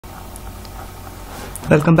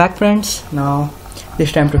Welcome back, friends. Now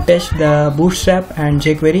it's time to test the Bootstrap and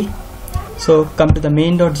jQuery. So come to the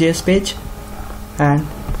main.js page and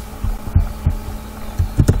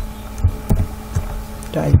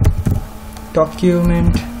type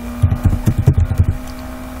document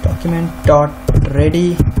dot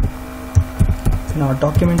ready. Now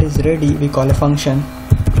document is ready. We call a function.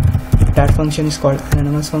 That function is called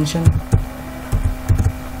anonymous function.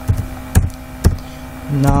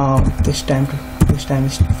 Now this time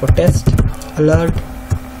is for test alert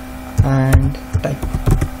and type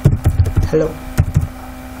hello.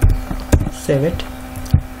 Save it.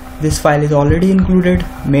 This file is already included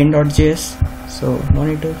main.js, so no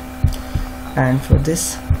need to. And for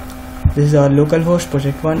this is our localhost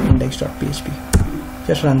project 1 index.php.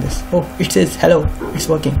 Just run this. Oh, it says hello. It's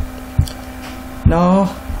working.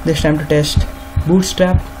 Now this time to test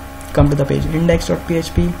Bootstrap. Come to the page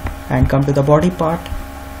index.php and come to the body part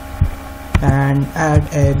and add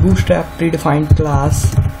a Bootstrap predefined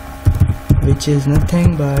class, which is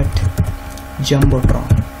nothing but Jumbotron.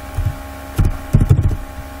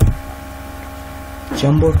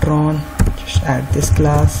 Just add this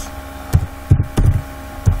class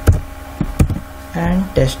and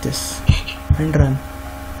test this and run.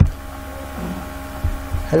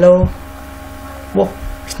 Hello. Whoa,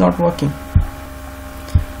 it's not working.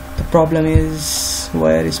 The problem is,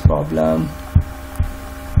 where is problem?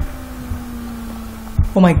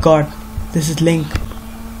 Oh my god, this is link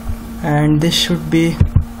and this should be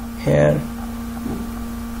here.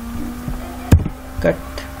 Cut,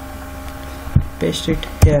 paste it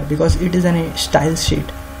here because it is a style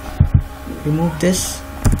sheet. Remove this,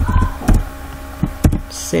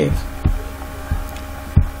 save,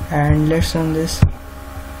 and let's run this.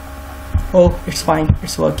 Oh, it's fine,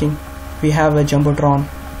 it's working. We have a Jumbotron.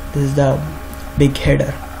 This is the big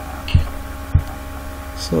header.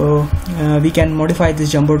 So we can modify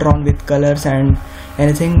this Jumbotron with colors and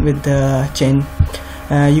anything with the chain.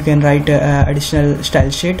 You can write additional style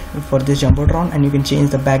sheet for this Jumbotron and you can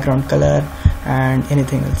change the background color and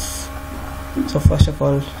anything else. So first of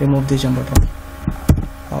all, remove this Jumbotron.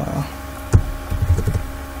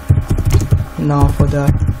 Now for the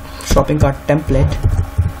shopping cart template,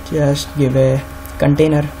 just give a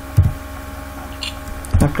container,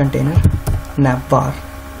 not container, navbar.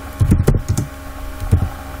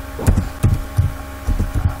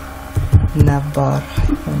 Navbar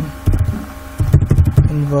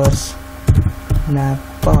inverse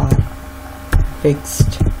navbar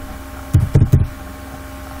fixed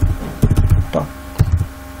top.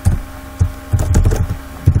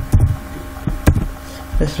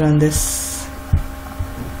 Let's run this.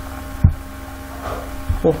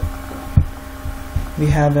 Oh, we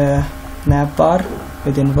have a navbar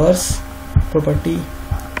with inverse property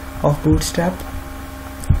of Bootstrap.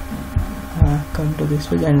 Come to this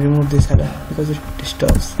page and remove this header because it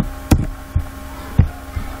disturbs.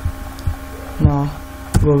 Now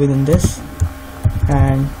go within this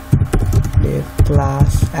and div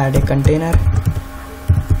class, add a container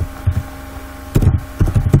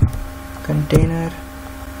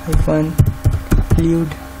hyphen fluid,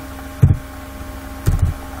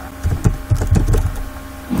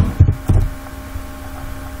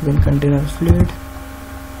 then container fluid.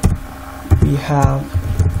 We have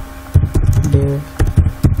div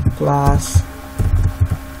class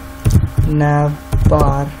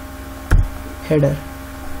navbar header,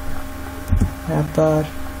 navbar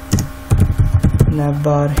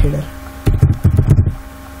header.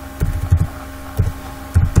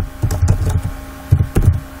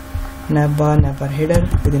 Navbar header.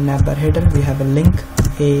 Within navbar header we have a link,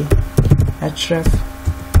 a href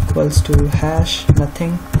equals to hash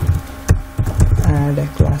nothing, add a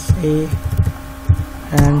class A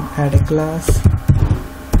and add a class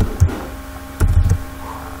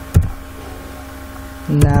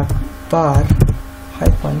navbar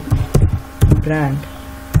hyphen brand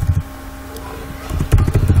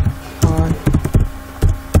on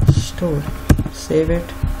store. Save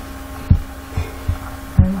it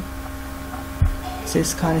and it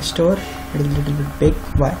says Khan store. It is a little bit big.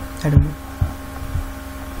 Why? I don't know.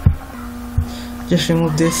 Just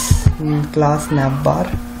remove this class navbar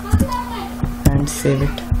and save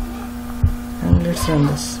it and let's run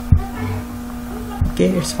this. Okay,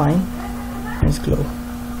 it's fine. Let's close.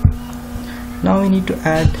 Now we need to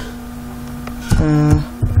add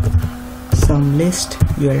some list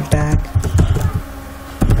UL tag.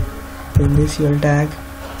 In this UL tag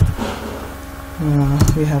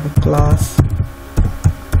we have a class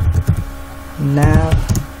navbar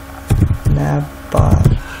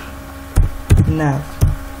nav.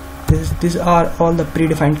 These are all the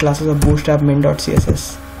predefined classes of Bootstrap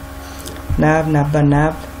main.css. navbar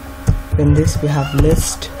nav. In this we have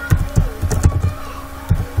list,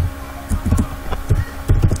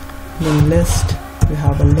 in list we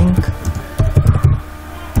have a link,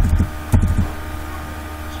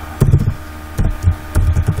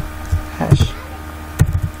 hash.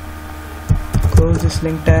 Close this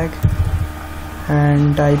link tag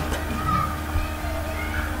and type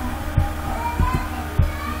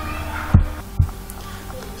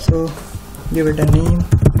so give it a name,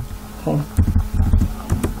 home.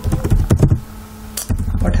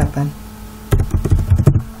 What happened?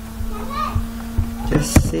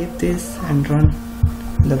 Just save this and run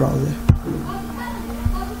the browser.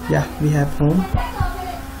 Yeah, we have home.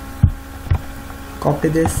 Copy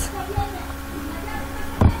this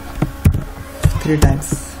 3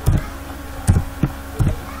 times.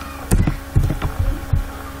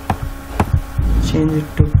 Change it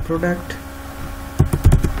to product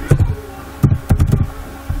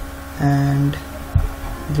and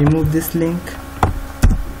remove this link,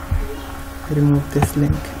 remove this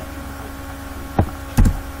link.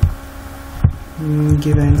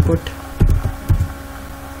 Give an input,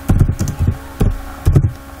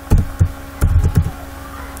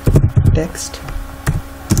 text,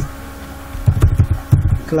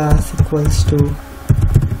 class equals to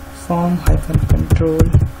form hyphen control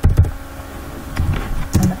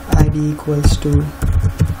and id equals to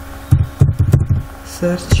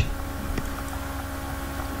search.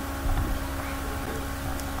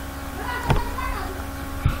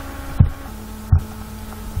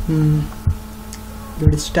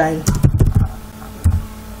 Give it style,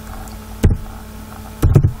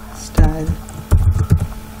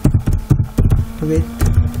 width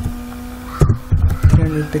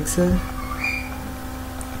 300 pixel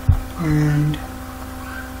and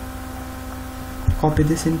copy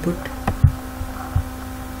this input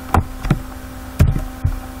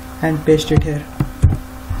and paste it here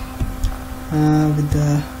with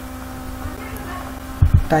the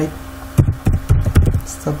type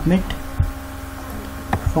submit,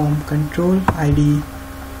 form control, id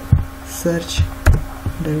search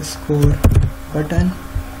underscore button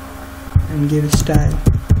and give style.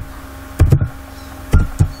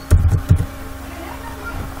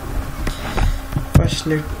 First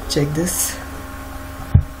let's check this.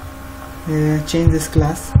 Change this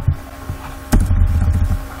class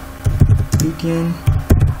btn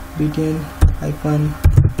hyphen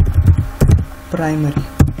primary.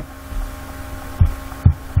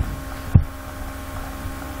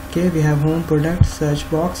 Okay, we have home, product, search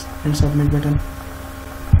box and submit button.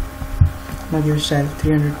 Now give style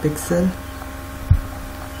 300 pixel,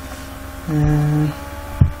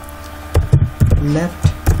 left,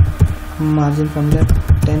 margin from left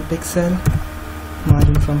 10 pixel,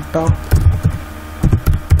 margin from top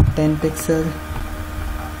 10 pixel,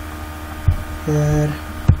 here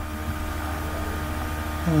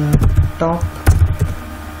top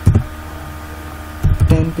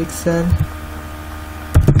 10 pixel,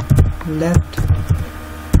 left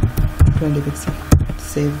 20 pixel.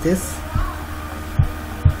 Save this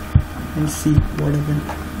and see what happened.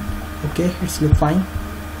 Okay, it's look fine.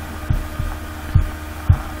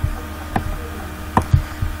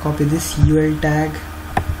 Copy this UL tag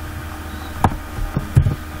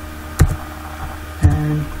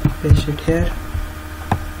and paste it here.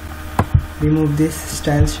 Remove this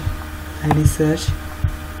style id search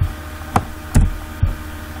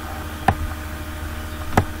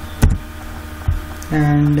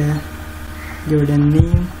and give it a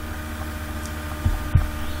name.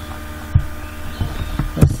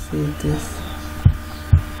 Let's save this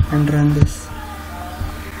and run this.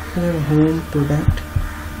 Here home, product,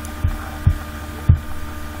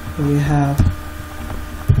 we have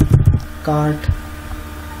cart,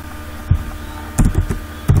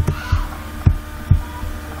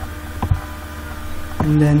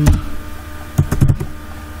 and then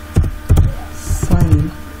sign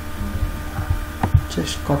in.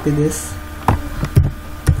 Just copy this,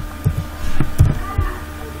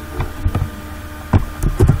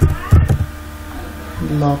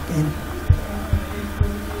 log in.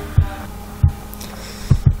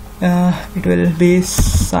 It will be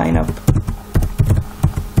sign up.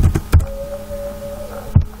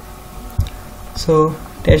 So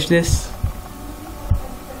test this.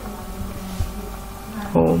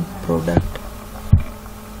 Home, product.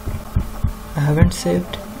 I haven't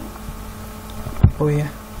saved. Oh yeah,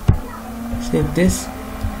 save this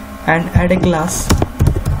and add a class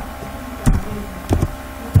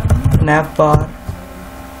navbar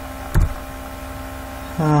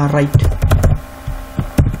right.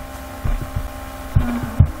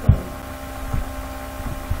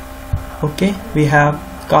 Okay, we have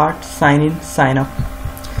cart, sign in, sign up.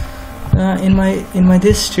 In my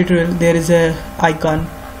this tutorial there is a icon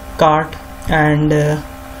cart and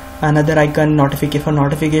another icon for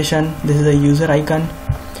notification. This is a user icon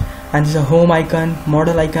and this is a home icon,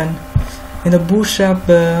 model icon. In the Bootstrap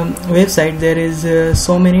website there is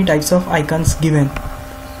so many types of icons given.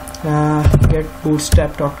 Get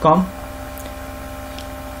bootstrap.com.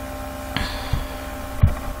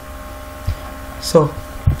 So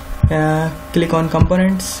click on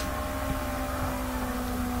components.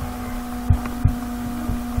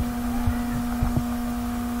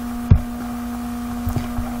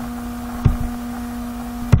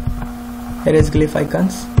 Here is glyph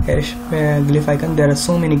icons. Here is glyph icon. There are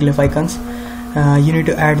so many glyph icons. You need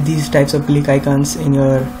to add these types of glyph icons in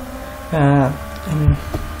your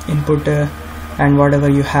input and whatever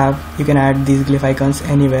you have, you can add these glyph icons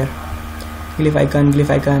anywhere. Glyph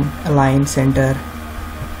icon, align, center.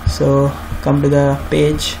 So come to the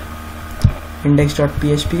page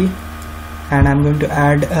index.php and I'm going to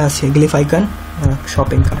add a glyph icon,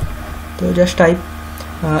 shopping cart. So just type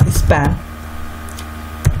span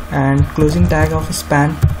and closing tag of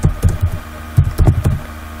span.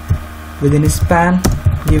 Within span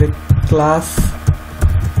give it class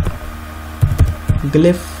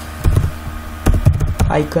glyph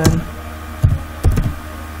icon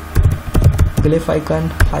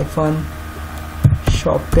hyphen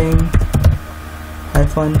shopping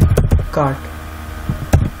hyphen cart.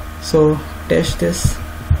 So test this.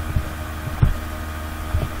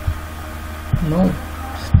 No,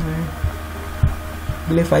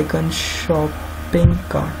 glyph icon shopping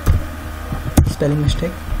cart, spelling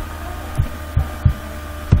mistake.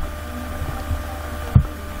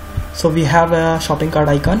 So we have a shopping cart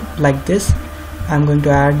icon like this. I'm going to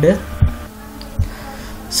add.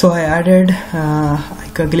 So I added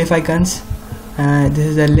glyph icons. This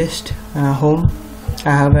is a list home. I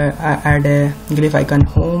add a glyph icon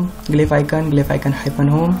home, glyph icon hyphen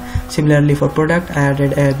home. Similarly for product, I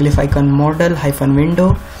added a glyph icon model hyphen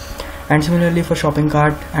window, and similarly for shopping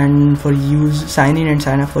cart and for sign in and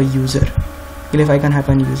sign up for user, glyph icon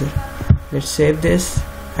hyphen user. Let's save this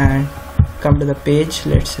and come to the page.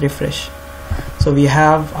 Let's refresh. So we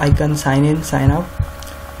have icon, sign in, sign up,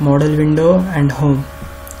 model window and home.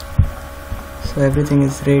 So everything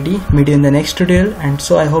is ready. Meet you in the next tutorial. And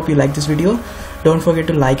so I hope you like this video. Don't forget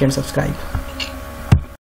to like and subscribe.